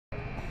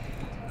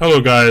Hello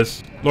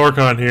guys,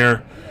 Lorcon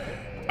here.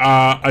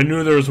 I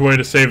knew there was a way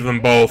to save them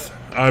both.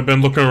 I've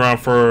been looking around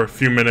for a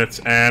few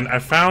minutes and I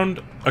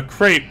found a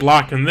crate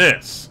blocking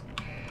this.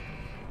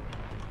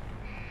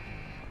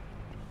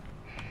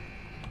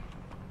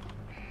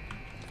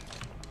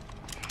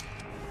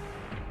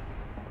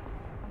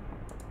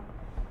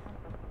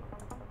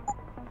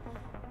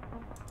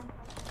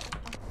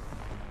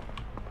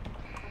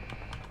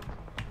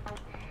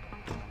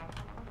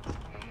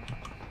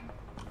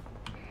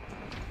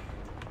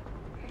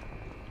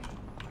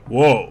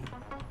 Whoa.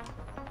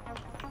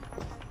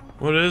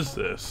 What is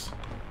this?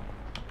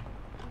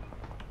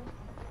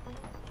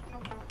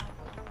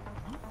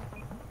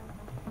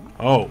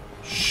 Oh,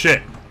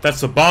 shit.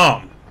 That's a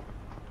bomb.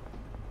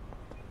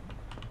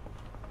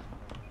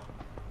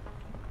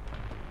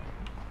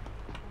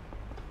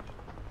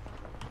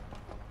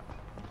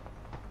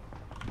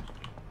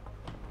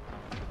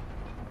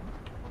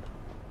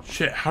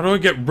 Shit, how do I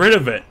get rid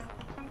of it?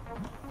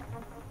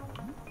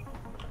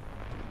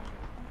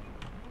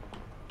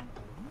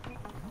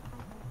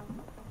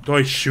 Do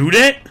I shoot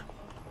it?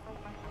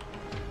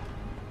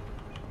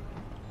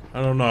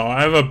 I don't know.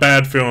 I have a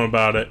bad feeling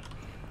about it.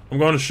 I'm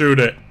going to shoot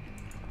it.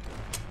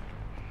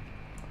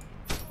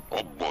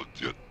 Oh,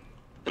 bullshit.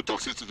 The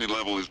toxicity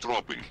level is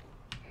dropping.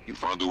 You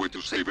found a way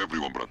to save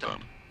everyone,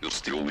 Bratan. You'll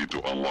still need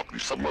to unlock the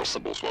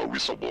submersibles while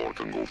Whistleblower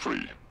can go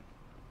free.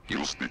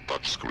 Use the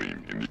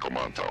touchscreen in the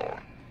command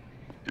tower.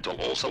 It'll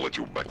also let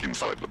you back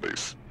inside the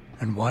base.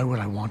 And why would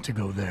I want to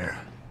go there?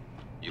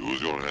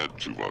 Use your head,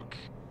 Chuvak.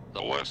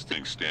 The last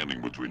thing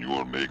standing between you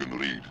and Megan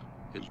Reed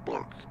is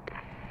Burke.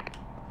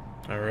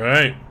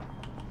 Alright.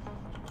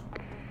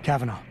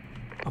 Kavanaugh,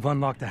 I've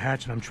unlocked the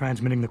hatch and I'm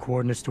transmitting the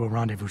coordinates to a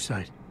rendezvous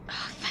site.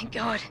 Oh, thank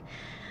God.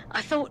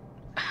 I thought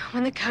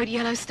when the code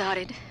yellow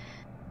started...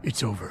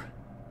 It's over.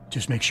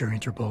 Just make sure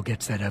Interpol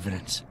gets that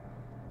evidence.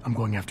 I'm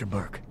going after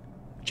Burke.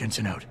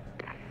 Jensen out.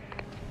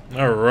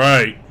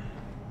 Alright.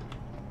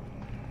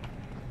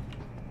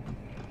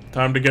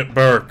 Time to get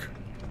Burke.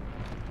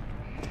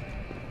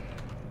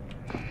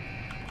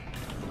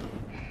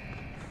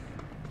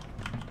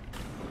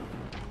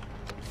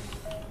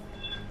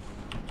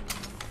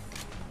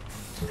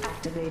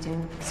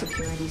 Activating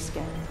security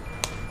scan.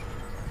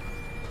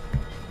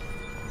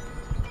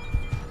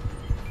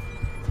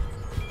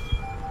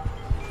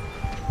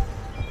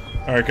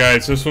 Alright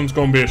guys, this one's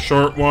gonna be a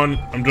short one.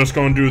 I'm just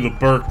gonna do the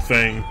Burke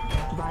thing.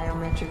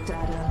 Biometric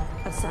data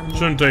assembled.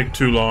 Shouldn't take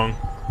too long.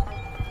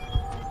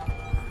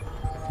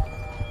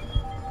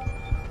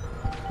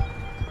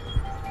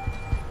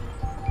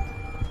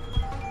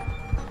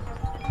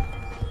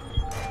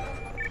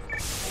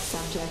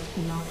 Subject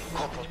not.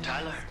 Corporal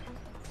Tyler?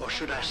 Or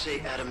should I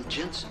say Adam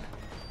Jensen?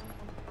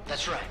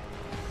 That's right.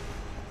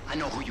 I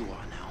know who you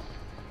are now.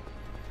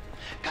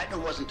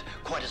 Geithner wasn't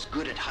quite as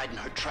good at hiding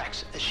her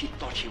tracks as she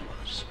thought she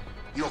was.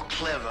 You're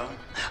clever,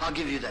 I'll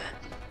give you that.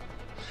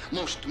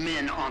 Most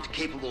men aren't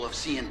capable of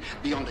seeing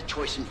beyond the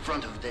choice in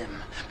front of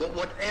them. But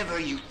whatever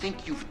you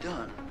think you've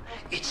done,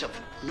 it's of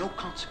no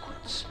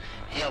consequence.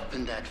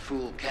 Helping that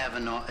fool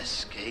Kavanaugh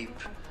escape,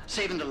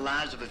 saving the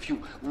lives of a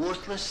few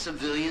worthless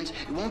civilians,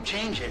 it won't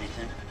change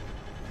anything.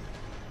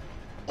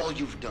 All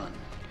you've done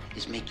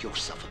is make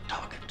yourself a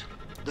target.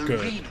 The Good.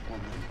 Reed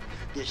woman,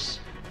 this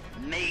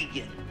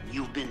Megan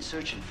you've been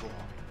searching for,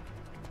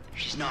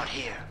 she's not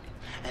here.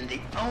 And the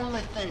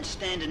only thing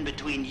standing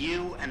between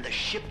you and the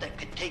ship that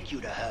could take you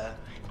to her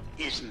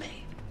is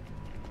me.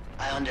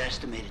 I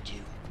underestimated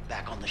you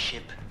back on the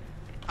ship.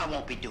 I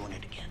won't be doing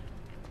it again.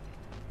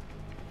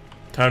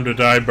 Time to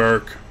die,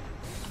 Burke.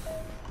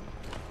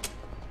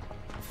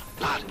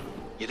 Lad,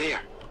 you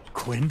there?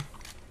 Quinn?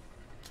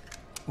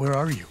 Where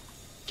are you?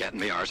 Getting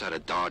me arse out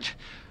of Dodge.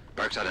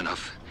 Burke's had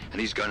enough,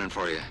 and he's gunning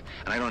for you.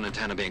 And I don't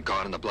intend on being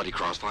caught in the bloody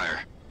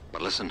crossfire.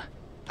 But listen,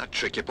 that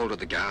trick you pulled with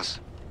the gas,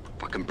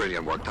 fucking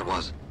brilliant work that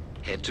was.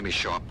 Head to me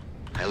shop.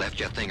 I left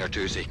you a thing or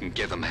two so you can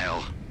give him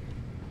hell.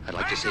 I'd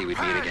like to say we'd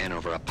meet again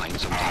over a pint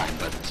sometime,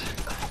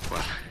 but,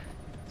 well,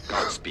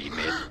 Godspeed,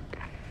 mate.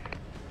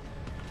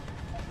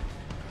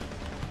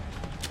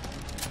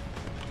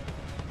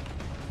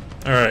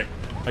 Alright,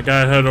 I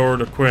gotta head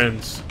over to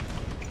Quinn's.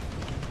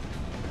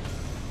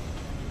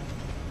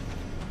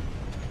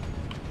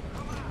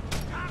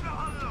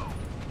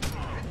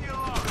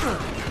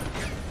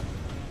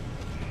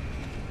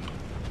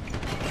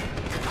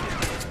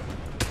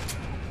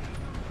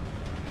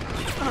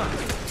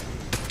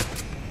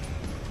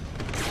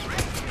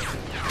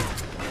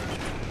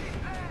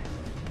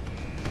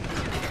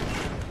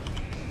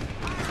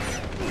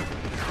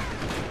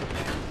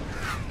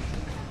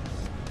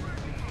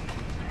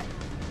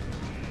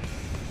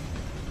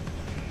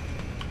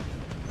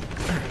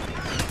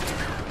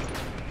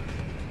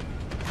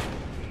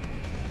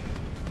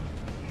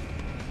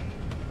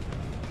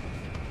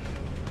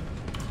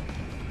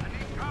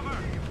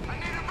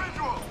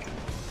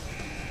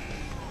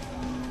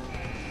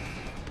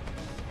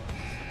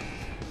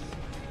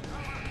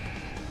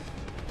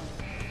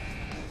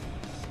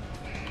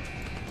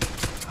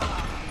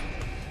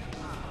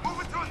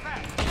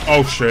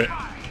 Oh shit.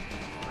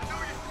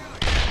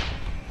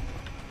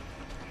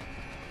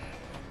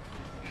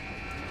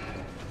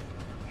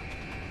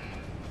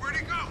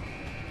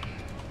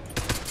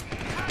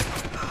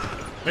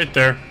 Right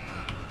there.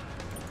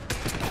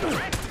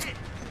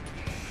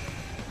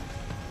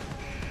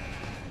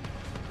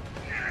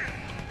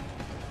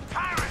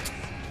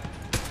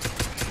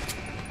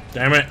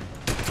 Damn it.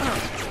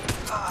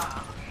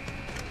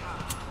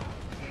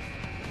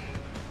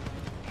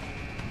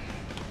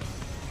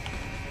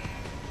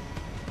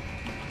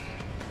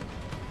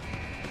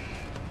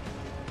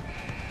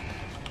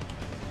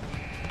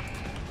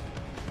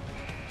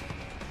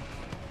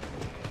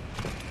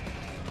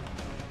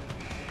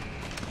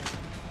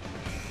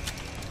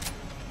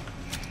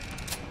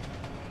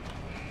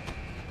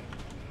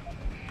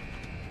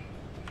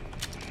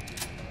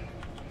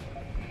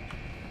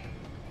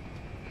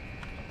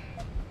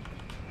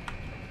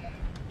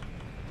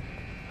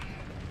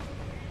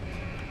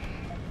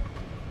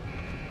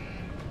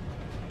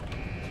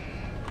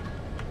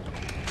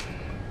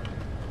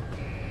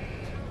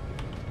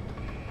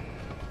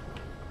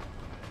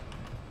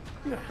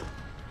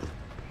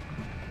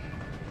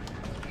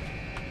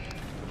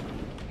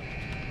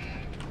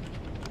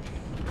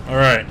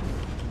 Alright.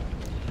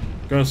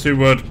 Gonna see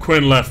what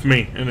Quinn left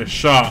me in his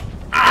shop.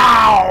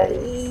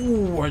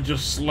 Ow! I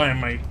just slammed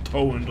my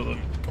toe into the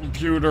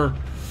computer.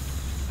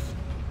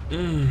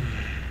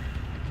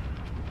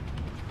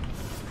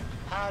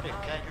 How did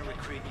Geithner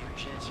recruit you,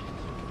 Jensen?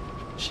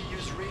 She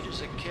used Reed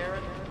as a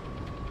carrot?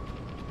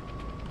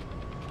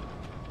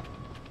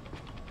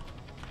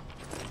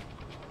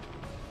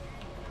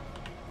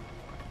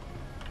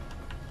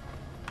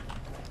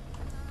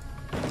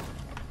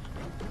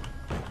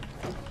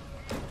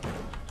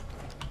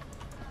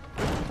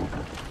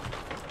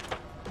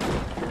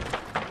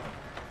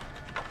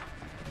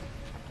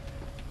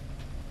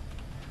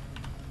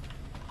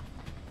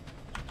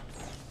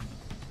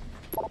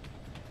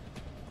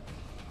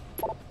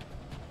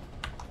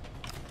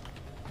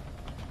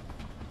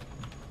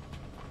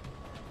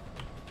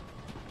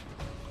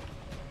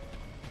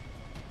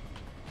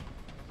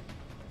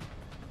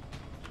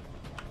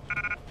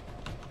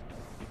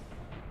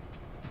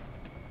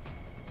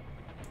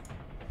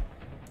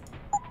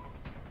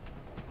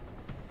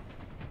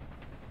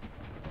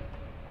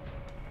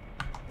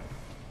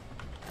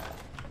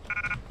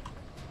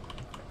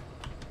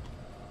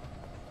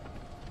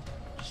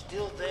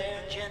 Still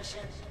there,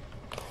 Jensen?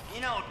 You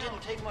know, it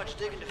didn't take much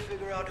digging to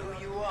figure out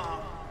who you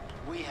are.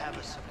 We have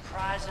a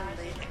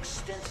surprisingly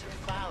extensive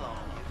file on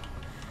you.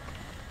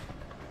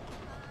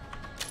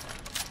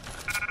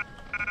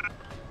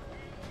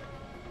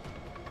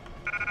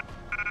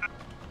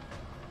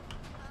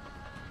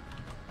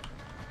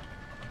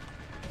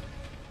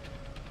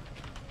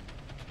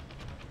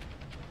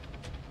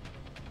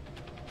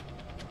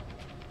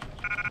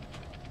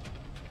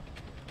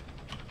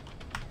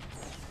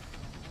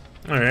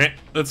 Alright,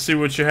 let's see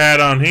what you had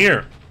on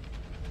here.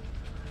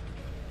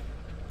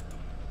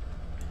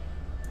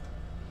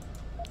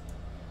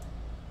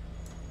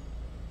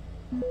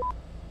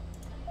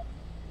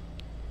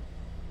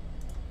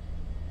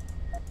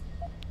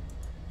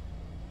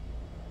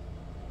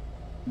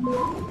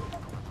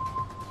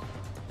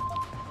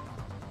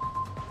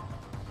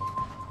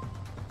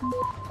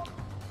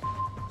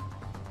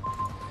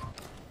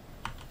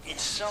 In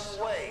some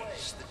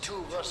ways, the two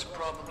of us are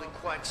probably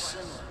quite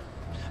similar.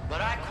 But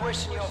I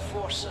question your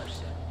foresight,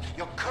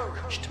 your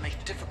courage to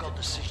make difficult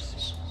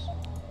decisions.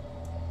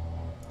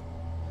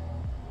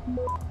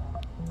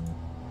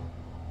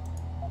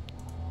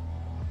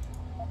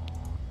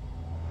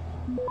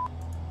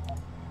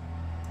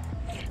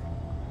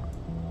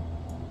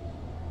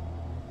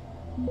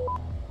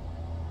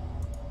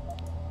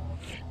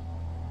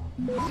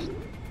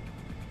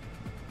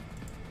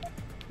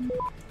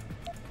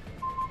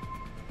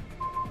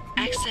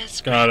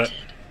 Access Got it. granted.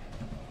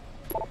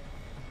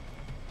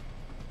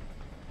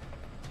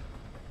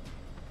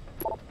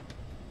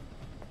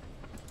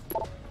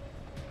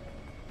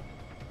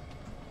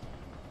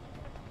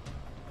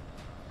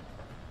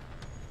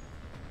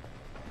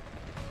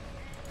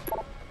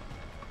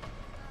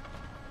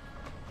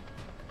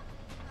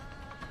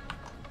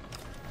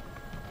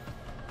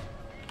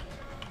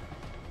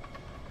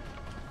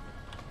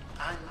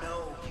 I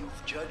know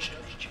you've judged me,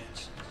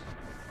 Jensen.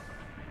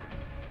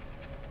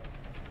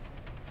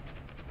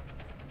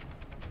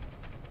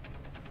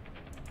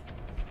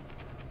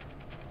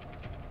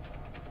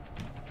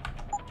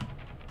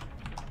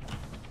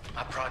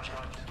 My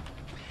project.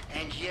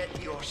 And yet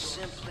you're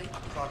simply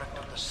a product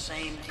of the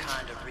same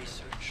kind of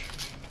research.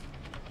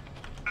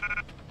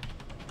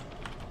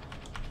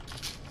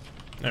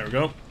 There we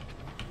go.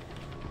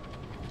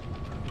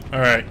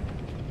 Alright.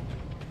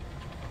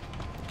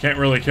 Can't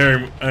really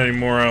carry any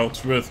more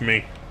else with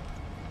me.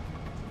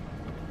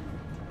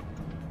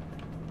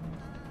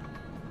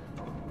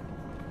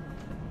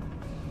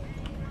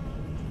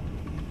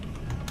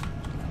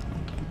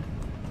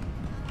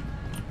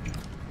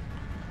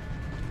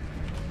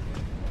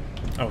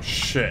 Oh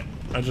shit.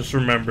 I just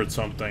remembered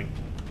something.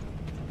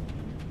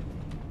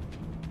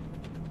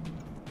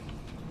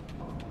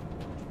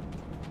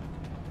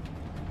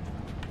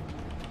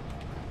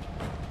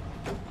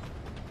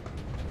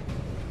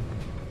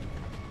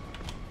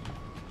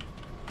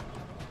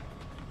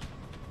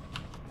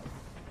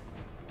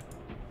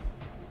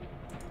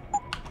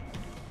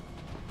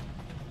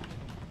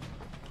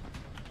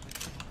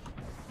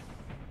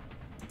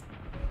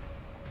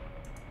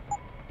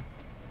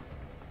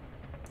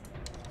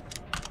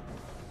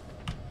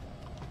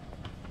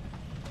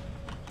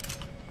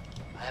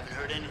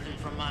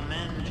 from my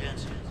men,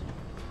 Jensen.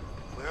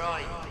 Where are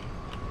you?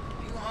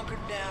 You hunkered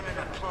down in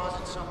a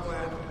closet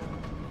somewhere?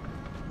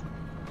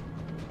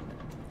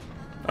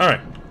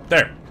 Alright,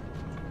 there.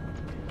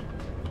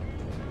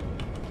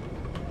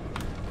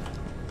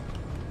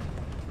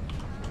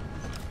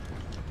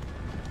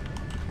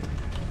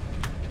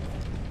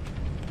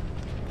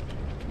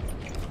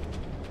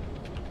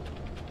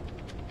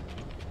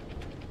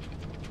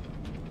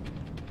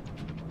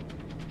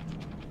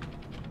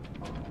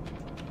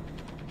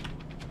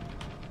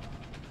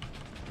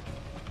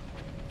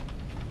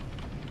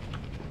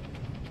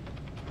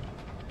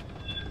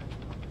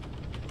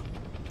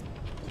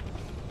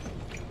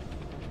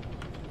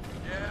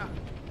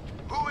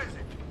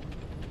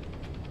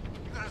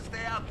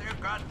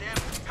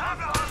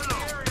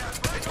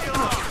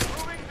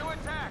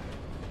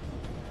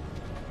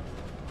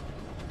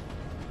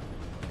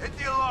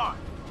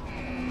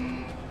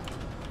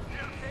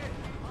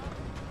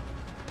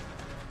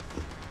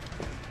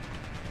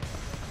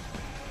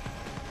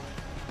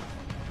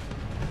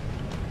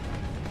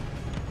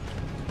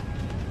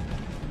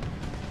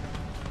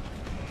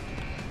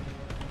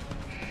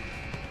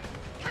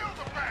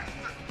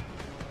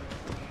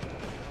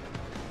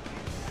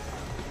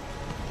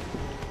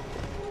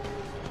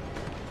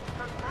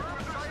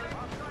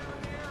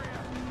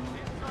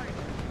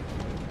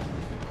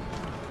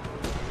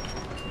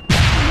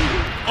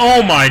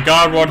 Oh my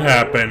god, what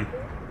happened?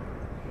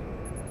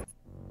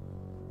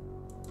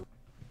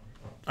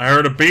 I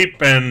heard a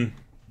beep, and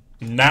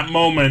in that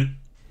moment,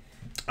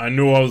 I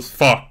knew I was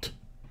fucked.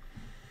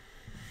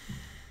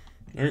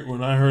 Right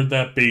when I heard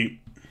that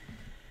beep.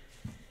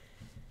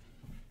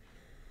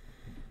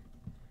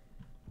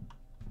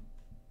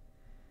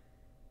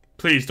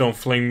 Please don't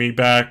fling me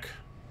back.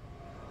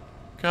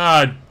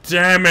 God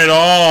damn it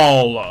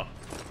all!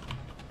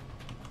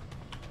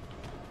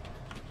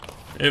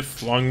 It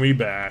flung me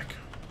back.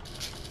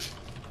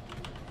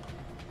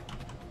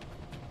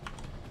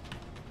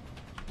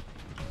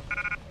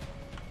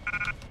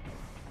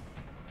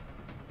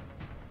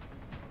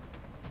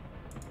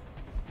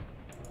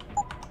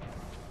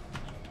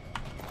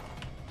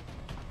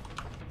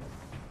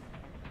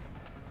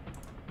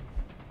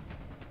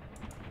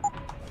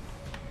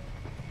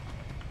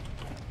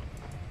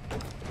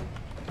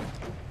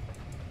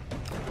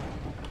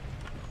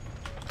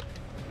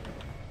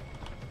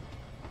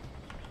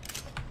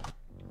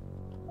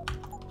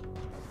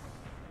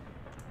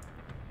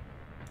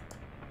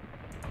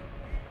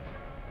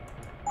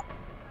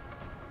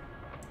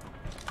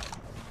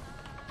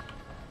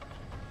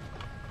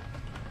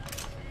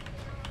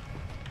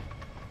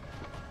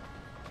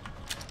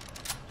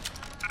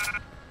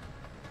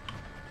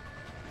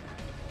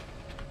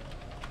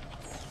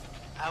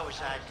 I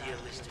was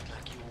idealistic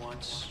like you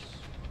once,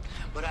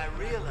 but I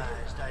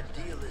realized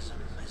idealism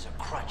is a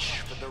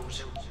crutch for those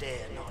who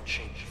dare not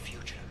shape the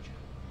future.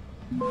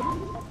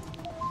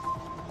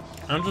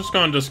 I'm just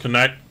gonna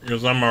disconnect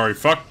because I'm already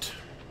fucked.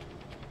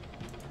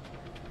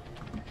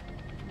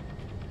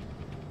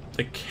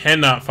 They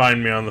cannot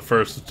find me on the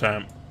first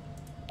attempt.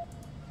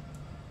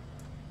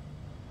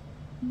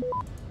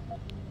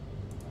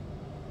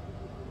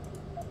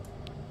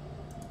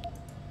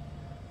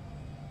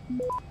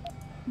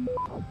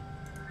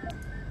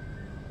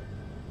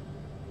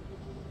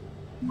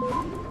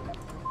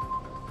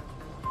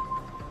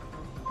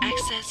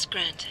 Access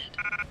granted.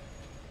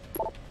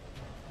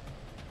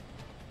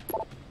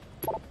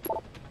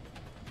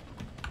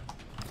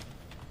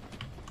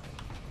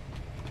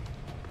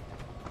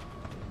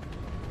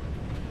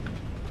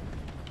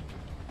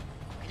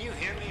 Can you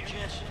hear me,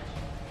 Jensen?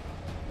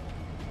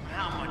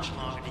 How much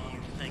longer do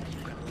you think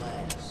you can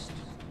last?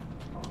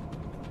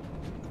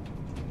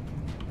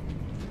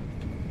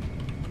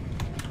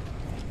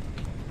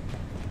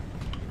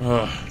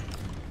 Ugh.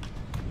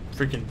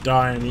 Freaking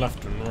dying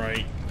left and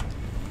right.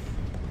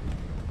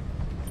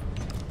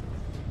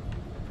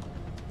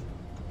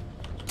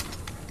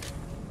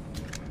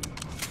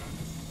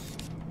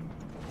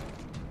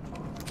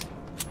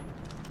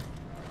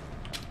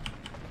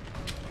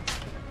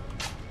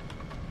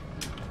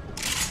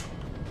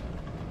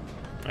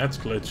 That's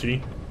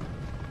glitchy.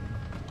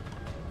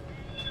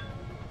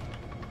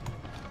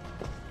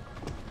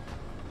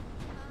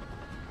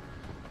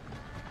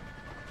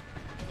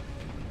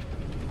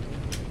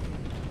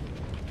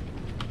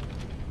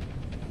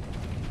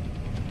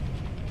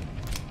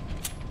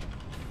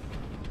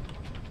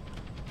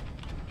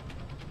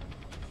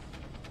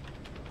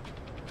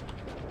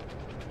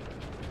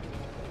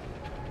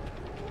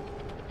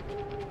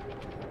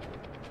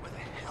 Where the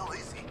hell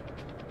is he?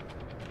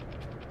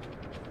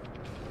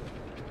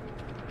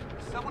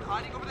 Someone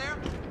hiding over there?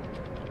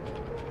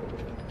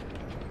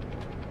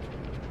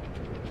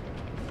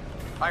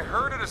 I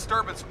heard a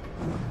disturbance.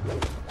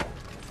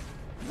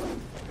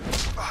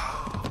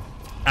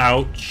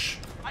 Ouch.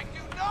 I do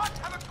not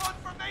have a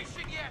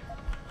confirmation yet.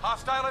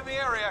 Hostile in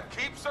the area.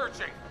 Keep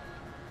searching.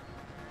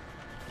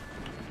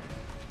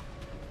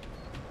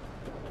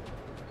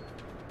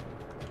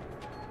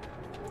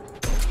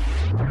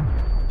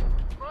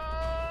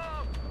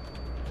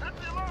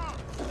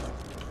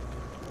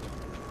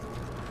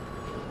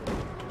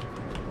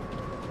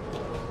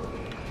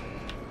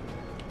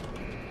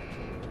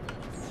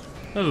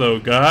 Hello,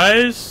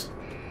 guys.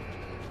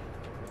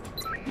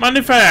 Mind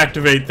if I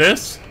activate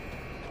this?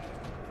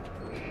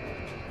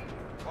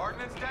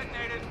 Ordnance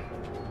detonated.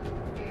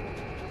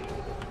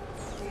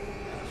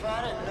 If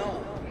I didn't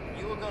know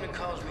you were going to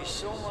cause me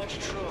so much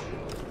trouble,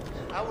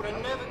 I would have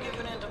never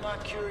given in to my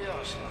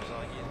curiosity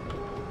like you.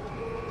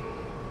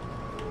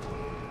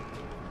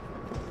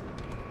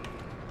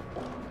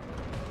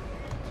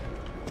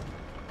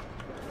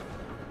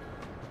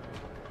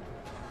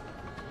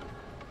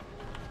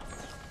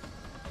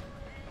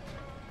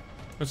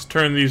 Let's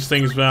turn these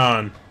things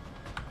on.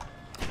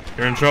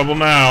 You're in trouble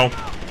now.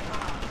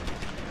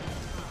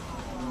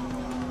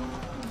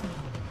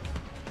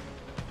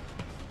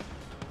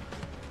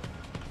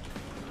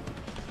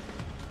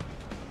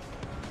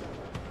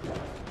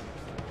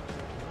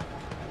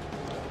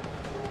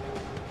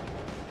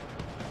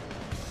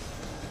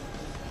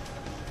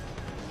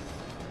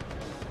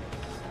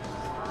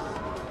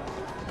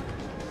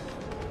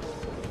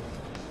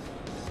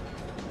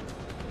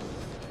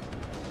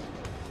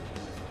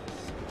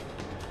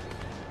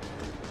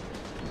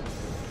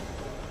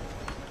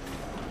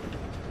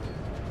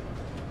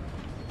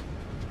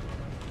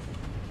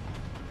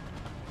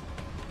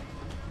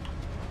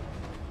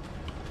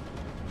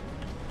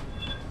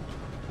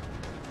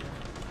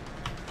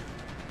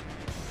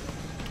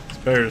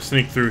 Better to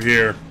sneak through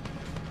here.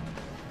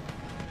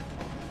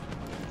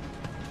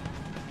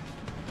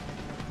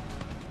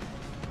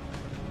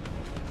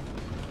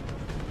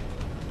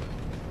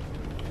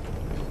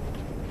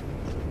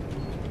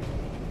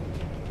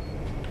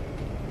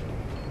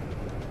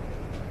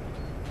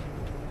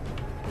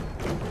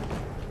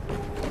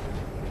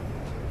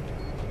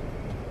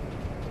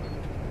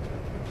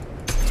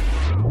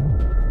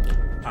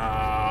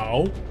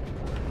 Ow.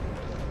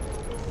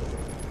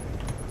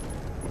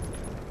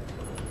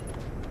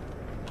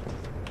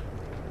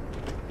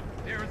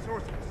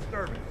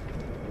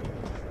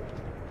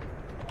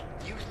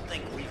 You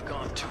think we've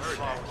gone too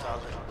far with our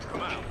little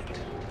project.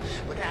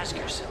 But ask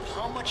yourself,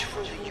 how much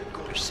further you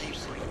go to save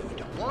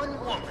Reed, one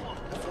woman,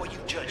 before you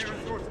judge me?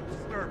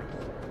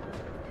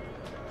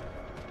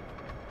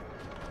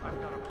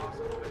 I've got a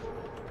possible visual.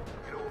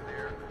 Get over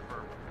there and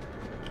confirm.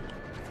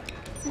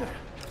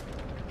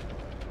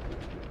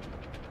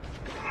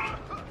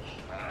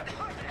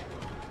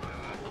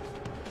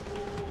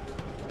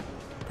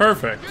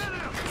 Perfect.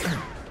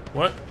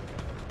 What?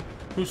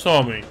 Who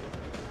saw me?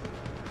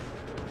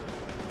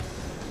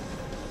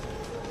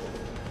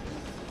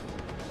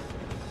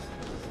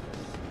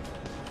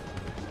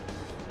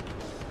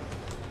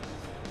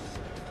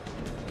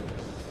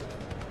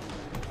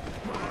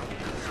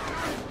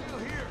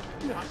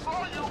 I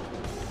saw you!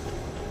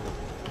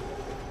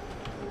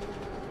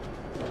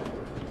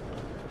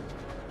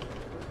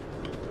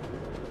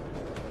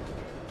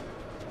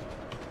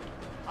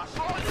 I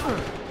saw you!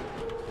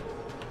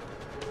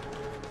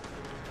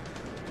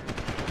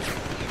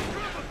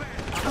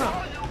 I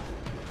saw you!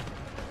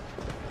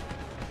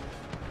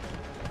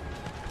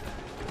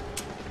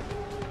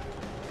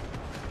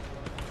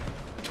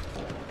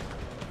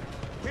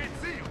 Can't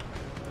see you!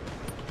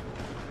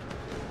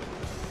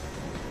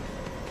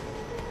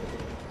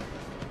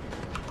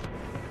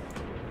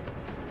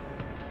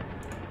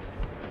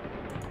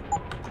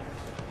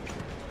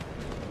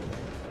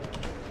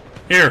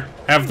 Here,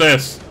 have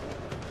this.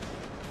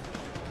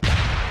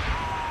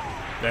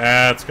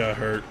 That's gotta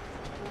hurt.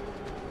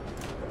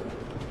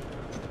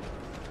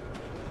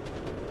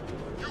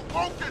 You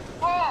won't get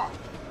far!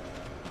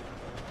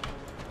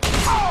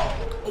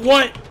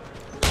 What?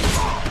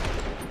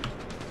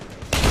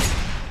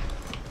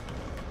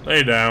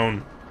 Lay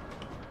down.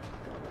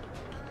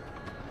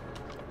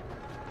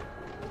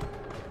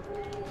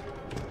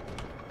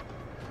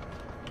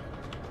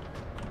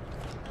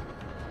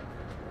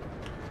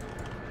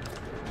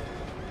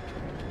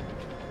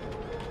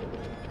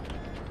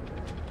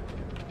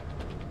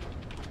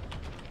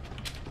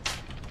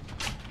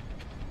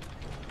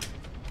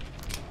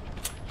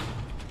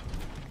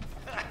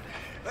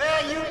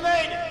 Well, you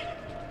made it.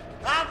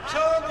 I'm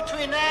torn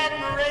between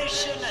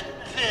admiration and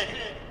pity.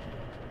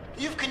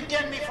 You've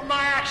condemned me for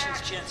my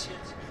actions, Jensen.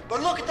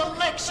 But look at the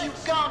lengths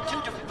you've gone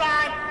to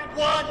find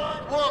one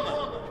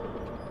woman.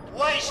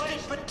 Wasted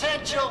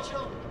potential.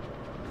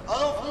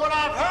 Although from what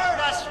I've heard,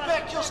 I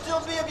suspect you'll still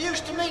be of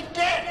use to me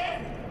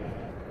dead.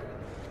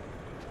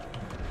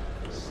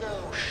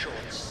 So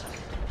short-sighted.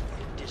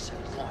 You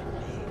disappoint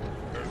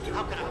me.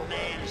 How can a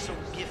man so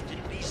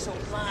gifted be so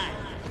blind?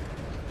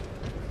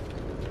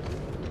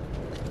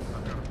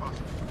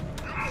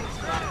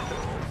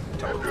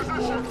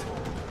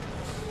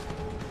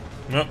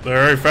 Nope, they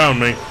already found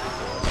me.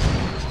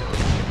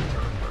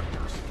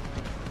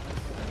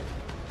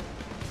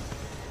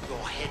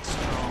 Your head's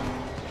strong.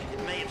 It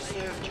may have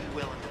served you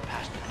well in the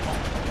past.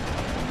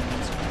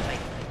 It's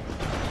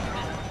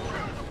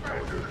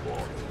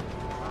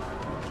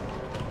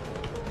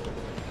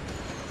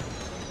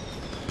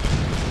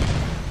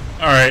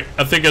Alright,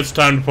 I think it's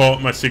time to pull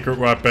out my secret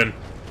weapon.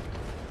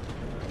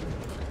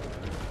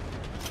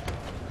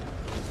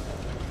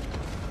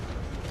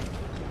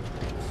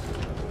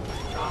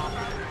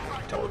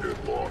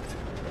 Target locked.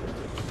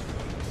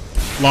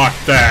 Lock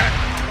that.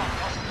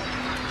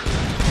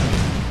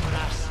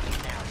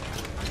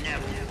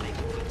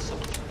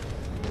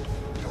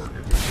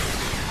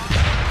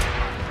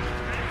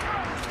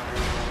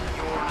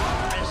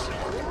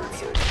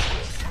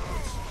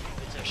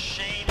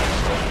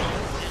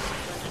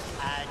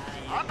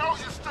 I know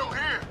you're still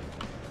here.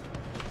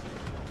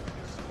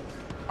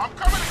 I'm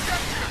coming to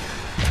get you.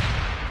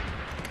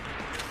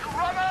 You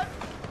running?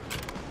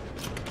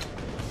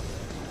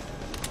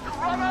 You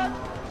running?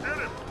 Get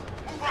him.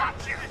 Move out,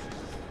 Jesus.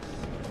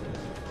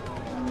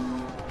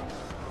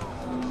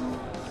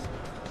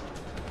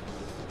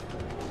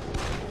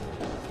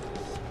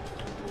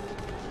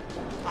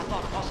 I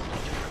thought possibly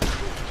you were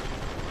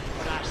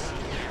but I see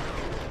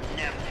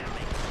never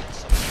make it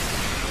so.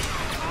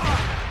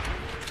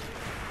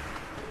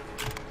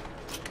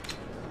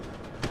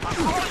 I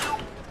saw you.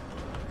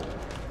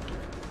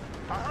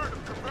 I heard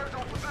him convert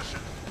your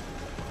position.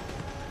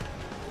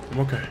 I'm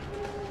okay.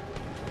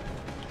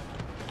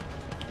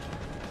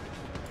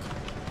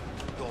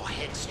 Your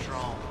head's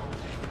strong.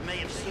 It may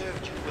have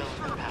served you well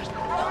in the past,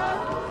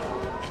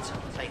 but it's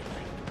unfaithful.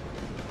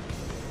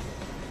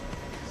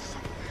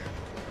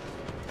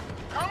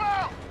 Come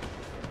out!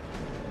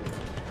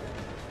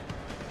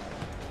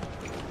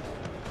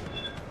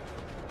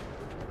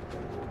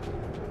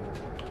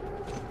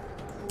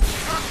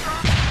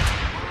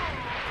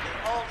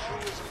 You're all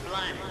true as a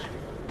blind.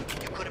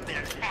 You could have been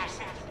an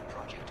asset to the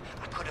project.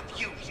 I could have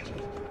used you.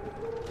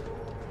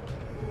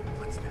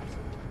 Footsteps.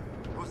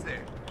 Who's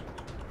there?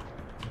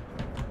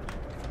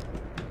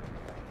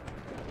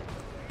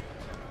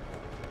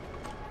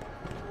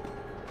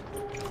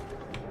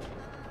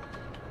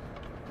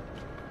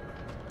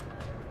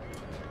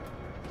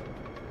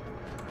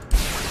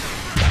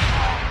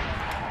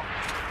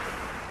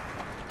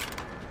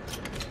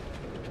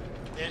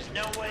 There's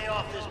no way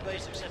off this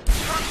base except...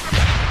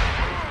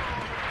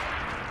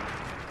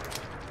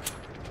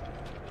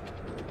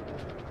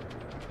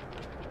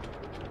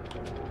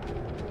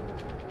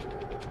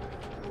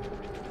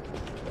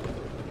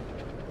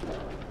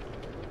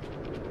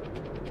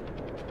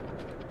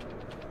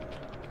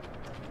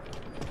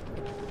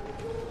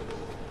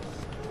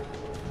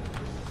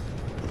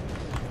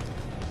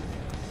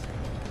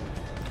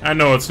 I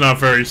know it's not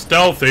very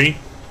stealthy.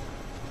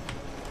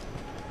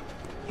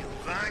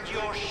 You've earned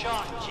your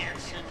shot,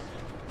 Jensen.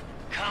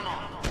 Come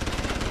on.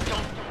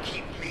 Don't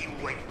keep me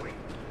waiting.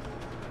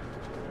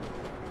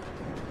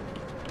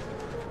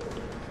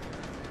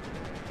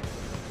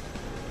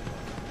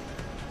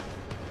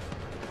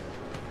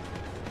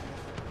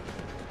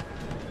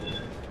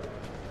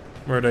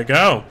 Where'd I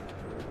go?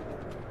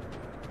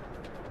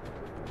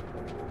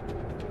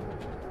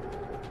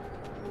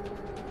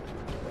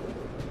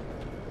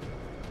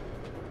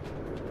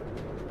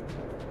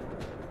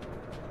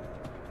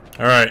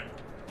 All right.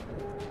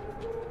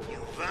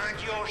 You've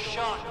earned your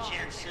shot,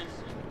 Jensen.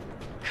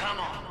 Come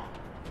on.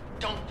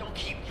 Don't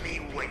keep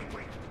me waiting.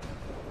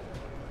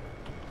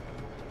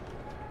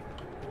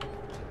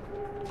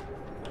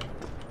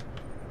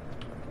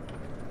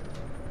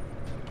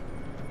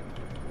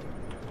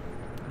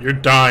 You're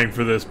dying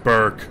for this,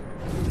 Burke.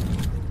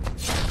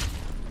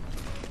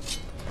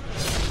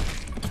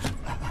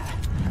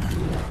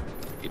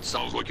 It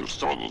sounds like your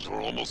struggles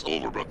are almost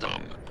over,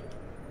 Bratan.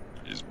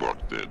 Is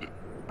Burke dead?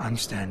 I'm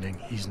standing,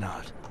 he's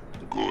not.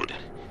 Good.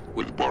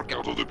 With Burke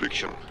out of the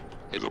picture,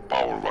 there's a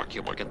power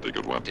vacuum I can take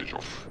advantage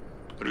of.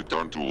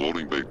 Return to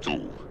loading bay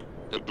 2.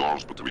 The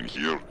doors between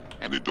here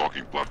and the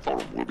docking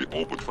platform will be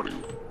open for you.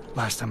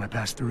 Last time I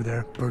passed through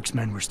there, Burke's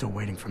men were still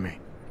waiting for me.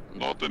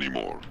 Not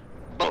anymore.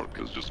 Burke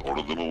has just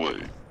ordered them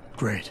away.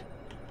 Great.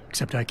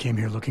 Except I came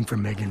here looking for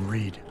Megan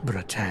Reed,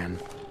 Bratan.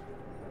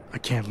 I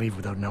can't leave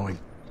without knowing.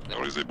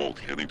 There is a boat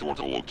heading toward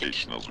the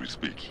location as we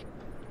speak.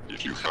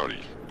 If you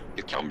hurry,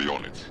 you can be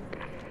on it.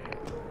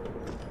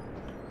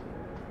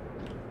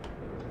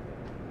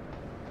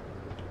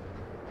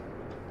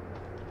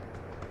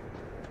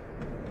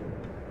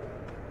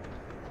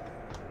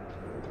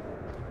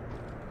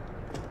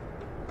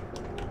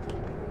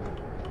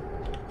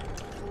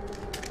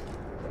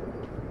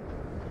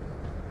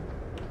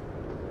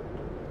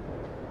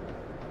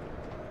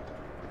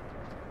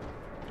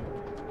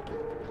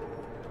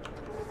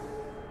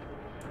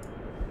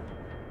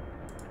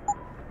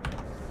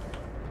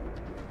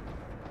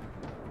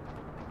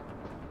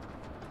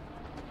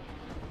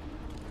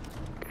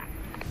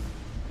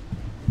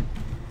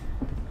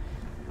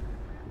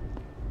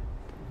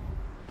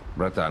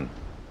 Bratan,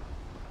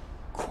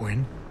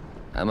 Quinn?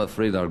 I'm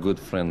afraid our good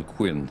friend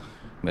Quinn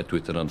met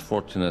with an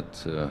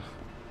unfortunate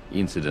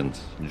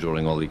incident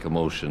during all the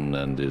commotion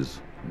and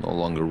is no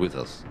longer with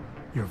us.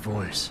 Your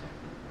voice.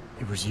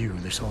 It was you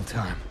this whole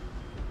time.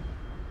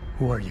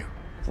 Who are you?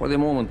 For the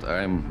moment,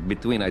 I'm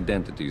between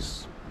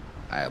identities.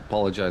 I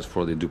apologize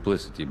for the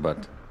duplicity,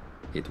 but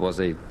it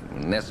was a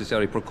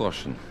necessary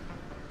precaution.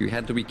 You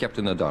had to be kept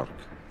in the dark.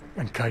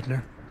 And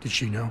Keitner? Did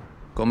she know?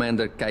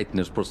 Commander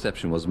Keitner's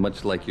perception was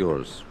much like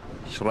yours.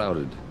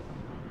 Shrouded.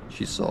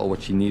 She saw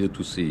what she needed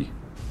to see,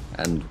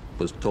 and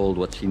was told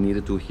what she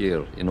needed to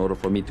hear in order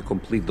for me to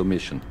complete the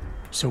mission.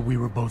 So we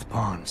were both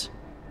pawns.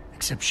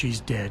 Except she's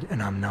dead and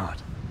I'm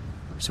not.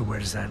 So where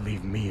does that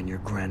leave me in your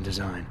grand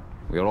design?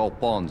 We're all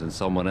pawns in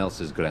someone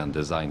else's grand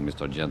design,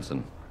 Mr.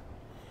 Jensen.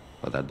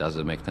 But that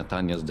doesn't make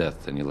Natanya's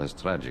death any less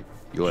tragic.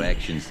 Your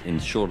actions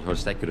ensured her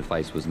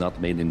sacrifice was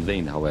not made in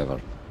vain, however.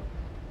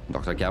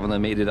 Dr. Kavanagh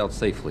made it out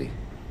safely,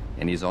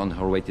 and is on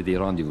her way to the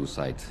rendezvous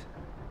site.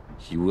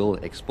 She will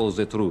expose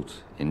the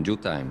truth in due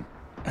time.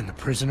 And the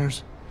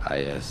prisoners? Ah,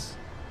 yes.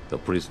 The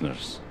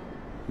prisoners.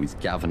 With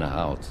Kavanagh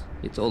out,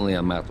 it's only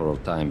a matter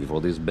of time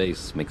before this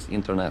base makes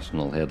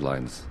international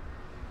headlines.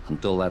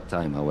 Until that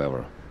time,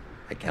 however,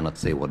 I cannot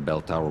say what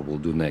Bell Tower will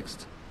do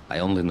next. I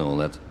only know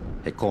that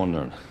a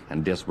cornered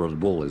and desperate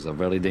bull is a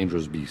very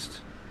dangerous beast.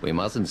 We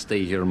mustn't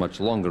stay here much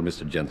longer,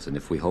 Mr. Jensen,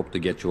 if we hope to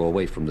get you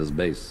away from this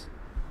base.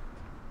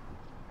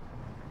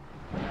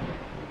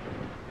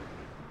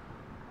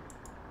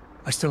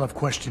 I still have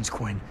questions,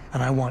 Quinn,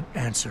 and I want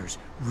answers.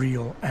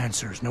 Real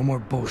answers, no more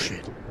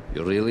bullshit.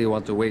 You really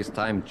want to waste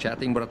time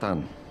chatting,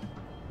 Bratan?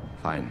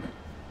 Fine.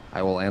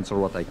 I will answer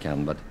what I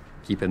can, but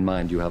keep in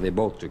mind you have a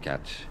boat to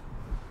catch.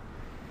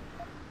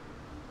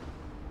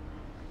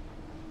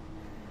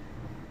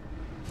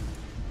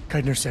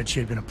 Keitner said she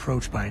had been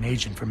approached by an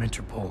agent from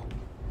Interpol.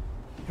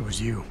 It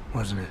was you,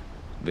 wasn't it?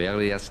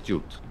 Very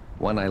astute.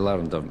 When I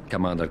learned of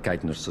Commander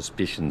Keitner's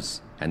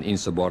suspicions and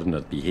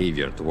insubordinate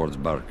behavior towards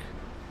Burke,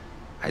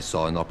 I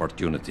saw an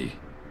opportunity.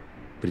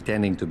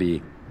 Pretending to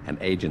be an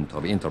agent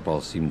of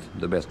Interpol seemed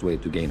the best way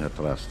to gain her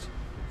trust.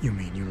 You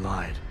mean you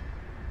lied?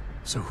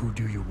 So who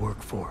do you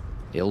work for?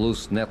 A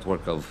loose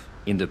network of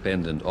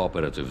independent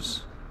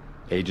operatives,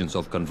 agents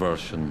of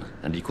conversion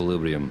and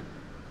equilibrium,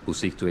 who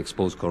seek to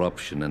expose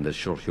corruption and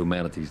assure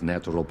humanity's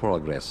natural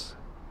progress.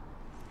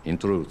 In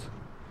truth,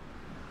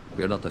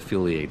 we are not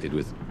affiliated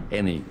with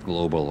any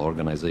global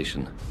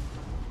organization.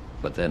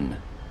 But then,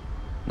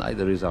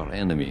 neither is our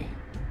enemy,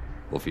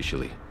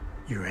 officially.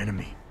 Your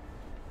enemy?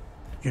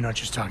 You're not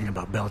just talking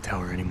about Bell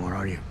Tower anymore,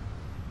 are you?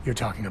 You're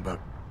talking about...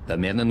 The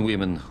men and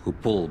women who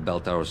pull Bell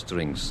Tower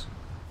strings.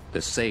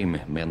 The same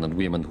men and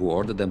women who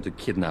ordered them to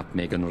kidnap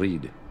Megan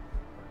Reed.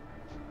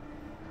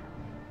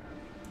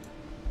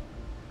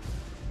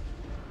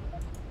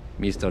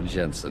 Mr.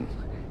 Jensen,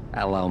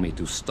 allow me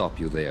to stop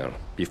you there,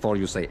 before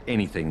you say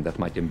anything that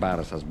might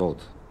embarrass us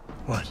both.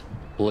 What?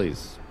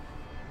 Please.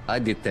 I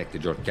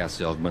detected your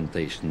Cassie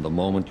augmentation the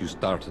moment you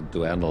started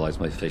to analyze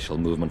my facial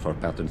movement for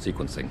pattern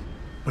sequencing.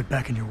 But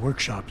back in your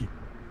workshop, you...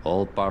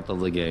 All part of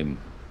the game.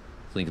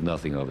 Think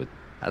nothing of it.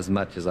 As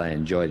much as I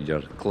enjoyed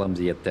your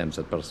clumsy attempts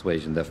at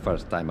persuasion the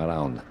first time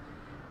around,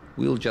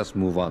 we'll just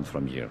move on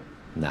from here,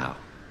 now.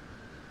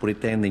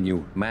 Pretending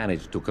you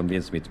managed to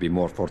convince me to be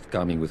more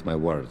forthcoming with my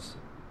words.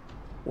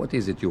 What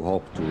is it you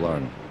hope to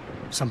learn?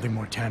 Something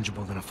more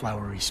tangible than a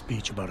flowery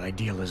speech about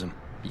idealism.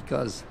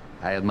 Because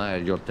I admire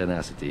your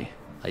tenacity,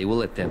 I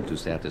will attempt to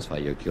satisfy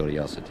your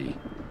curiosity.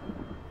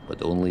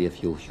 But only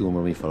if you'll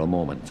humor me for a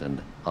moment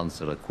and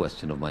answer a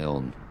question of my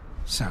own.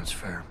 Sounds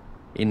fair.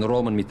 In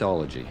Roman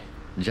mythology,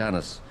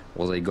 Janus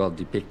was a god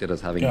depicted as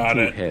having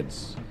two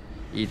heads,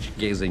 each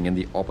gazing in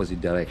the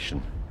opposite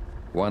direction.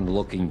 One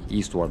looking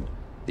eastward,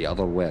 the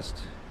other west.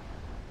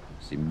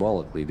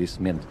 Symbolically, this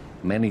meant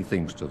many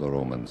things to the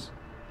Romans.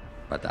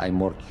 But I'm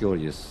more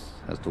curious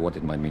as to what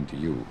it might mean to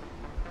you.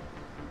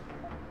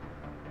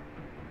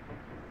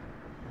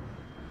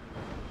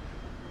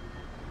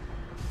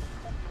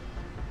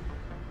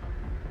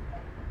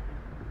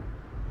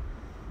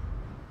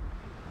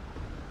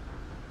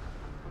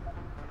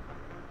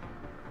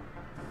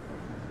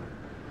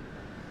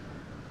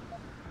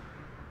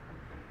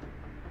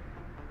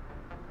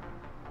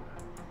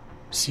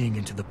 Seeing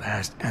into the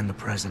past and the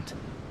present.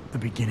 The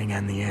beginning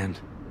and the end.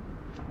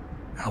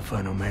 Alpha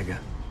and Omega.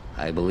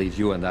 I believe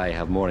you and I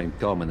have more in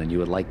common than you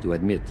would like to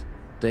admit.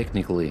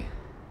 Technically,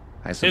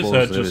 I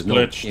suppose there is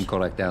no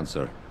incorrect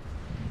answer.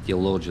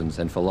 Theologians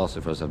and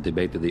philosophers have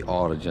debated the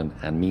origin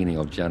and meaning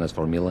of Janus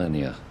for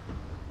millennia.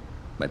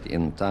 But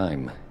in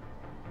time,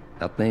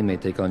 that name may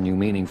take on new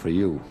meaning for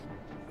you.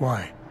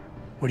 Why?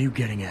 What are you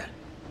getting at?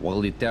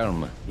 While the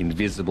term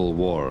invisible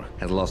war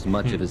has lost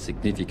much of its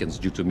significance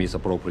due to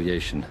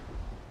misappropriation,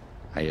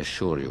 I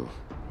assure you,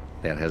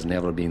 there has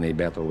never been a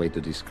better way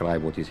to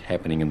describe what is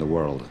happening in the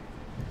world.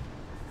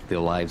 The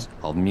lives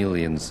of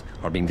millions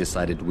are being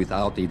decided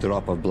without a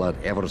drop of blood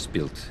ever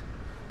spilt,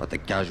 but the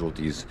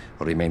casualties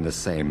remain the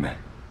same.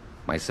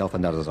 Myself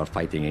and others are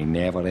fighting a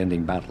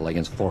never-ending battle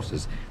against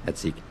forces that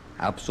seek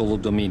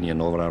absolute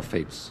dominion over our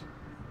fates.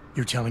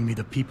 You're telling me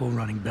the people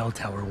running Bell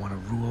Tower want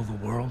to rule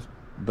the world?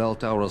 Bell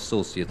Tower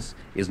Associates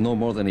is no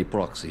more than a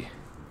proxy.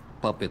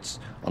 Puppets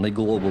on a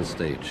global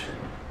stage.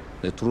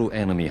 The true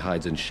enemy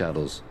hides in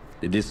shadows.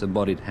 The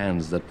disembodied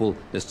hands that pull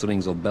the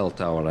strings of Bell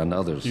Tower and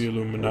others. The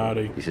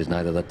Illuminati. This is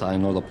neither the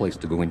time nor the place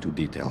to go into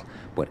detail,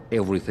 but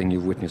everything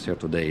you've witnessed here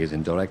today is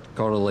in direct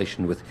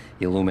correlation with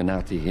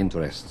Illuminati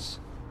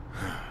interests.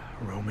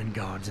 Roman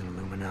gods and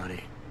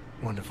Illuminati.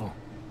 Wonderful.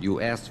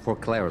 You asked for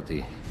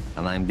clarity,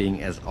 and I'm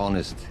being as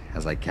honest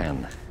as I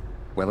can.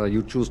 Whether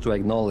you choose to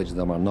acknowledge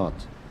them or not,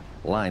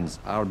 lines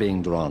are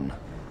being drawn.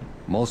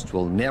 Most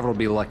will never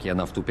be lucky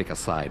enough to pick a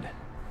side.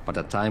 But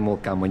a time will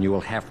come when you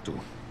will have to.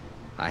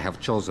 I have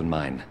chosen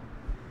mine.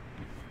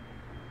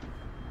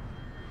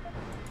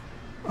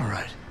 All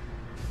right.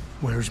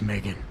 Where's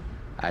Megan?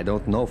 I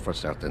don't know for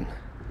certain.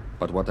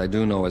 But what I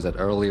do know is that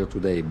earlier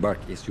today,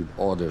 Burke issued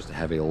orders to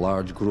have a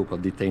large group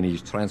of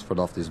detainees transferred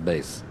off this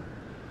base.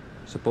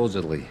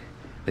 Supposedly,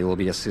 they will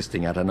be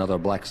assisting at another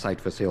black site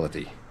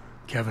facility.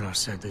 Kavanaugh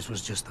said this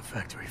was just the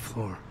factory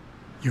floor.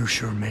 You're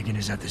sure Megan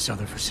is at this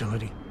other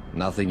facility?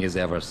 Nothing is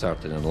ever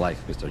certain in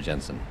life, Mr.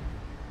 Jensen.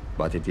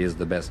 But it is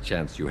the best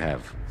chance you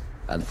have.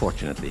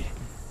 Unfortunately,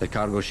 the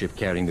cargo ship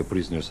carrying the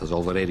prisoners has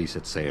already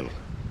set sail.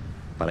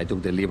 But I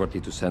took the liberty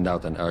to send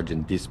out an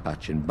urgent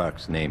dispatch in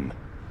Burke's name,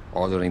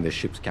 ordering the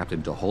ship's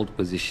captain to hold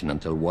position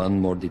until one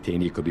more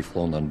detainee could be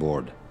flown on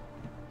board.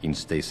 In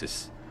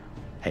stasis.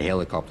 A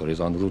helicopter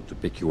is en route to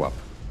pick you up.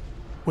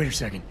 Wait a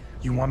second.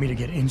 You want me to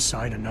get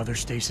inside another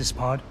stasis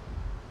pod?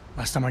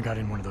 Last time I got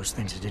in one of those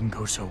things, it didn't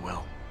go so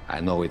well.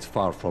 I know it's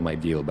far from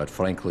ideal, but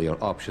frankly,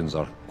 your options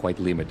are quite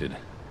limited.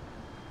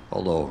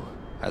 Although,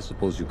 I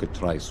suppose you could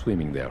try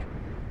swimming there.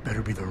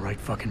 Better be the right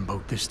fucking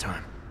boat this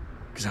time.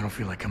 Because I don't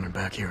feel like coming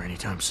back here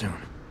anytime soon.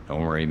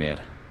 Don't worry, mate.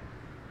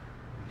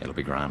 It'll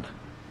be grand.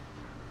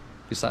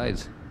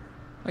 Besides,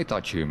 I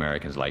thought you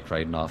Americans liked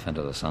riding off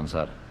into the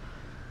sunset.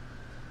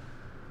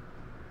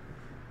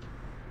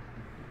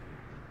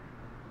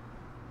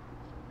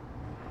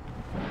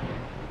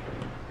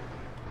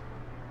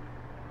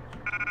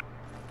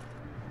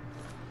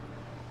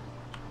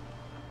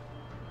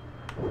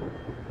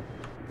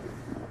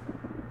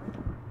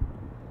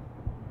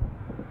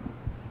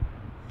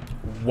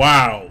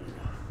 Wow.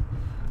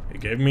 It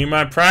gave me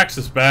my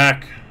praxis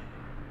back.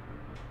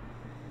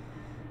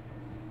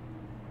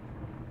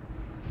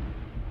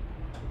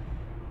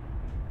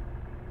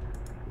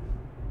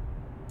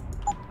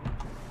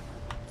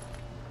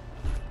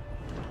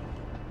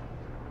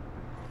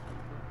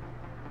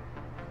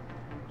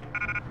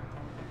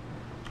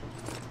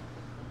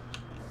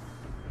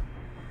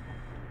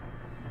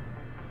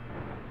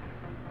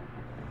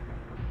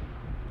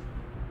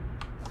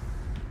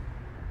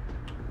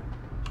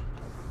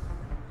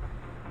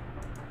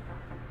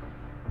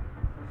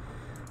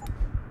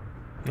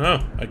 Oh,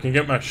 I can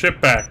get my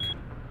ship back.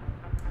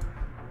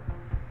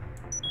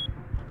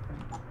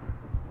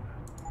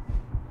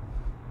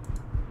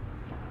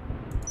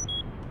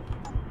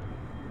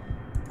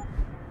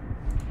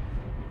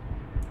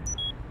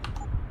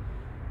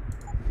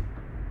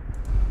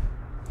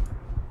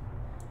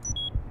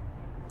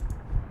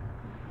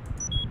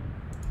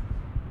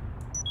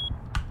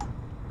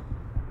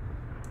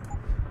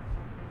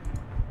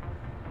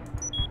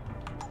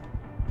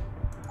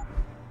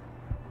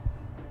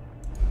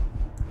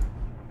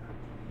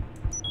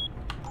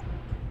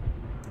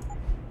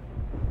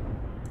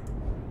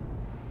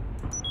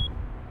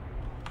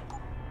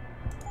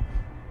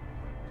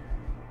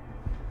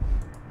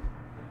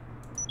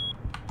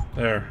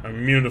 There, I'm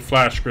immune to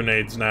flash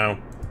grenades now.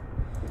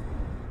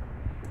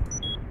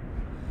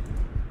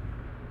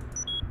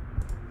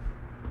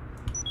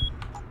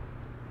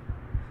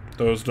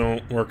 Those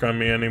don't work on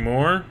me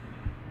anymore.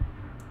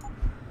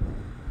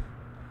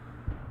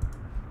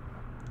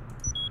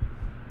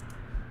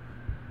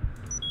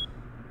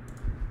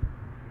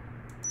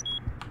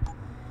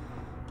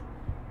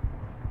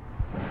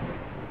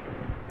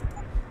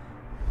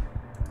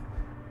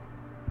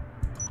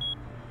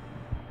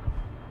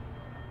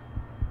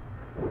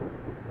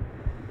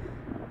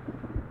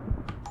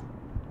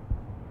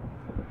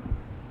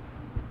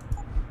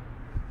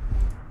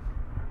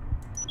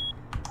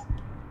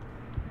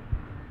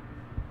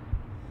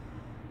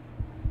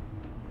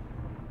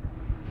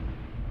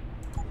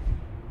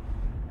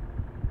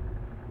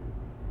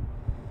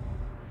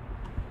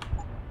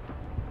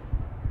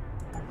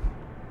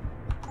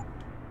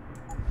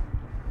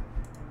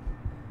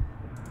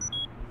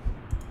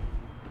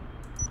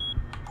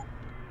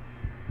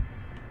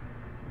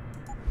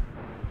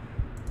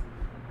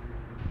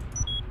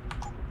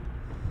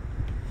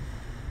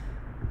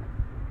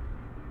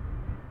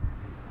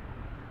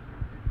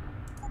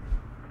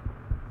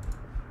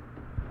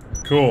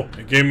 Cool.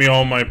 It gave me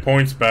all my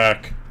points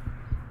back.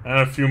 And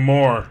a few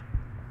more.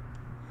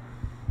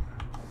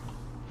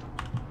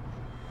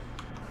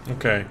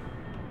 Okay.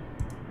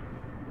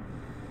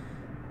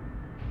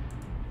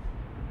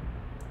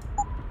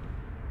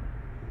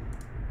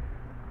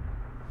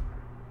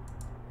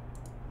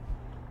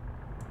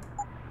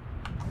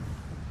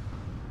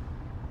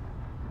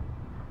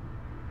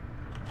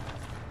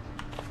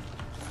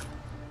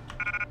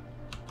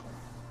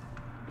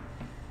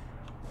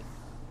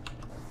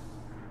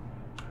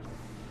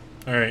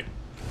 All right.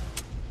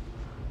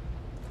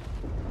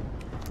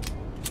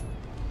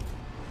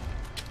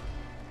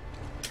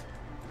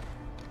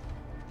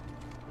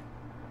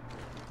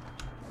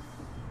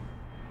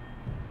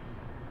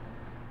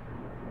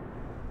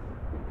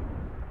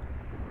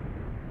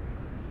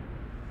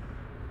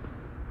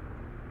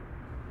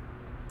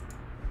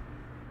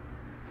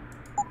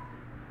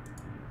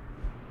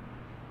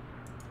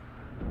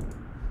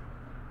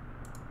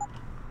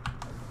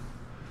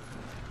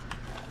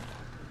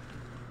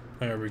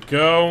 There we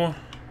go.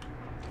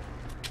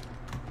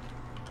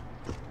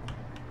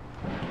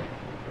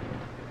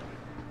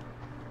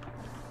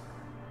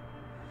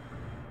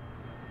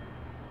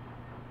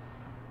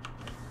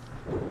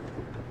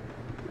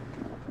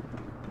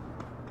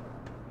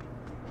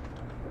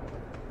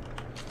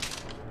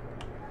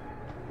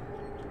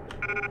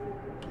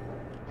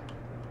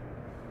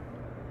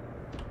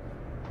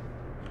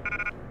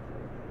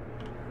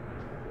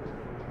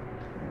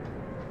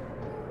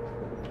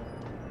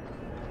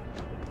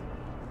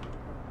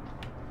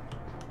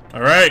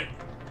 Alright.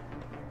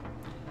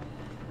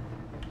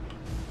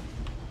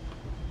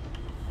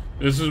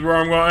 This is where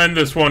I'm going to end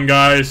this one,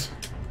 guys.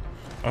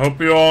 I hope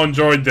you all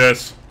enjoyed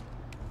this.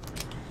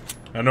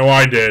 I know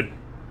I did.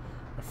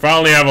 I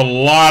finally have a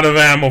lot of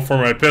ammo for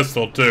my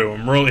pistol, too.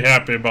 I'm really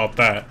happy about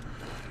that.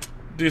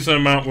 Decent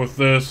amount with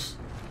this.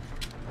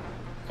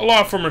 A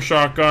lot from a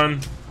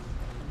shotgun.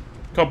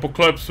 A couple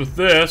clips with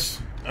this.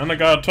 And I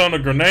got a ton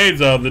of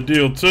grenades out of the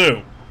deal,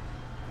 too.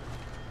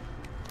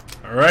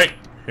 Alright,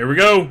 here we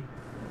go.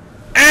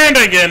 And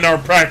I get our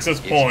praxis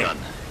point. It's done.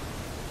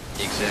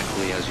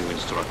 Exactly as you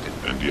instructed.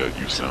 And yet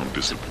you sound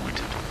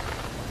disappointed.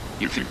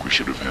 You think we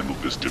should have handled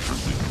this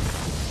differently?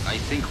 I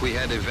think we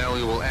had a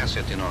valuable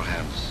asset in our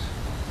hands,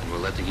 and we're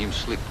letting him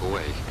slip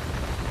away.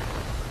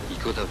 He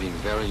could have been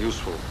very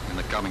useful in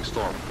the coming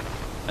storm.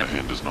 A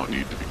hand does not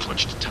need to be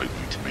clenched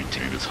tightly to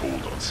maintain its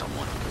hold on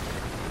someone.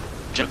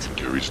 Jensen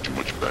carries too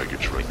much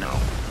baggage right now.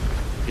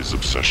 His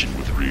obsession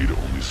with Reed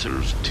only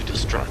serves to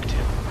distract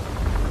him.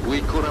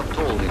 We could have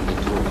told him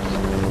the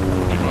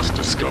truth. He must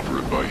discover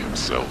it by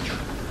himself.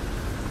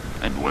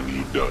 And when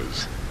he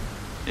does,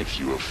 if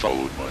you have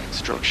followed my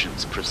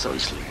instructions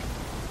precisely,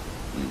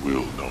 we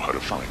will know how to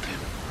find him.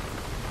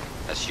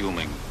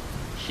 Assuming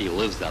he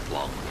lives that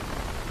long.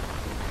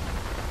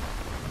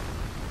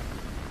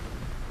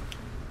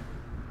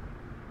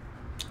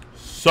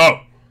 So,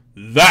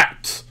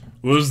 that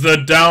was the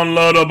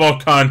downloadable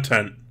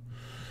content.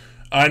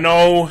 I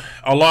know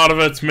a lot of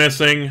it's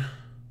missing.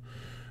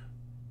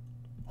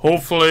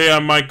 Hopefully I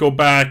might go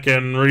back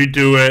and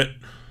redo it.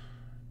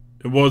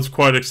 It was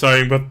quite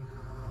exciting, but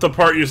the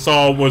part you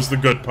saw was the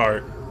good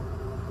part.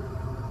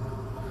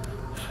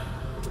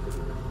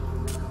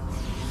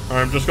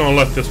 Alright, I'm just gonna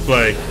let this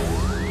play.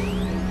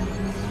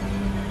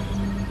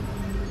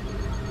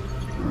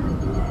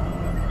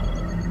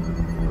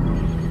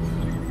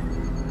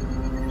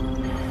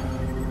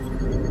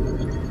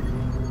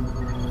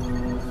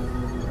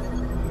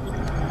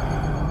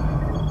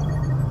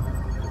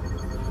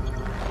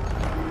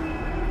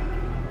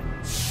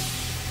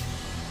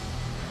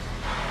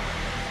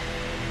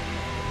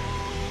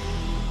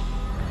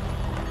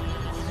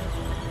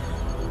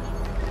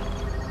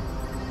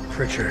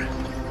 Pritchard,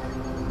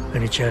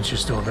 any chance you're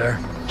still there?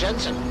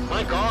 Jensen,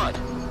 my God.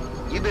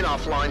 You've been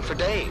offline for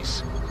days.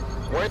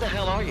 Where the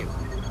hell are you?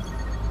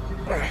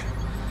 I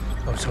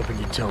was hoping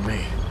you'd tell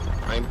me.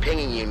 I'm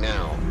pinging you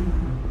now.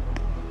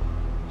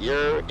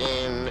 You're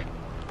in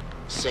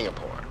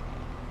Singapore.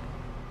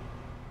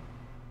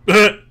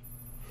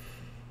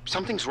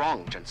 Something's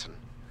wrong, Jensen.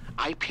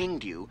 I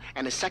pinged you,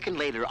 and a second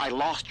later I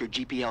lost your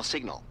GPL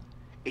signal.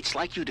 It's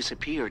like you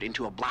disappeared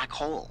into a black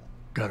hole.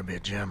 Gotta be a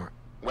jammer.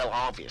 Well,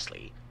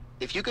 obviously.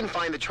 If you can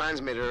find the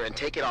transmitter and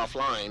take it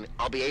offline,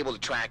 I'll be able to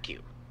track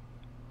you.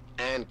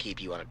 And keep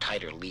you on a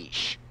tighter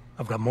leash.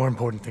 I've got more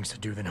important things to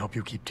do than help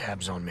you keep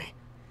tabs on me.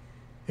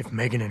 If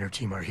Megan and her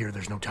team are here,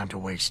 there's no time to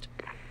waste.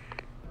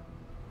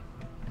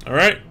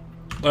 Alright.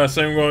 Last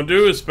thing I'm going to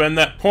do is spend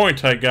that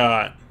point I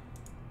got.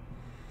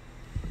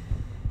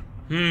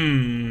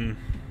 I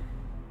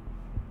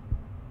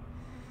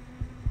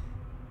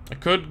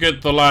could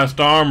get the last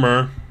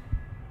armor.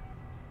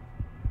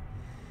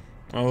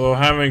 Although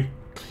having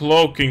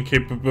cloaking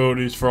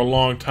capabilities for a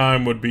long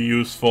time would be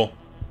useful.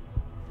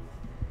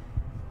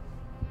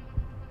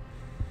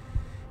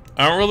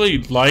 I don't really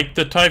like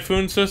the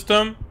Typhoon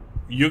system.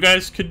 You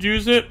guys could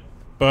use it,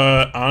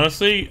 but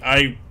honestly,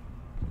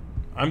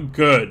 I'm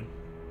good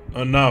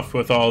enough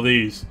with all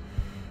these.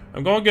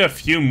 I'm gonna get a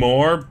few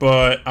more,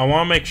 but I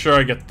want to make sure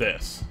I get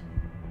this.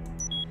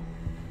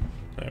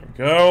 There we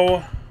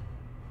go.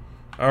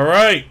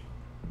 Alright.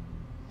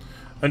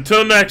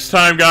 Until next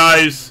time,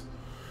 guys.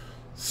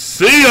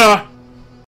 See ya!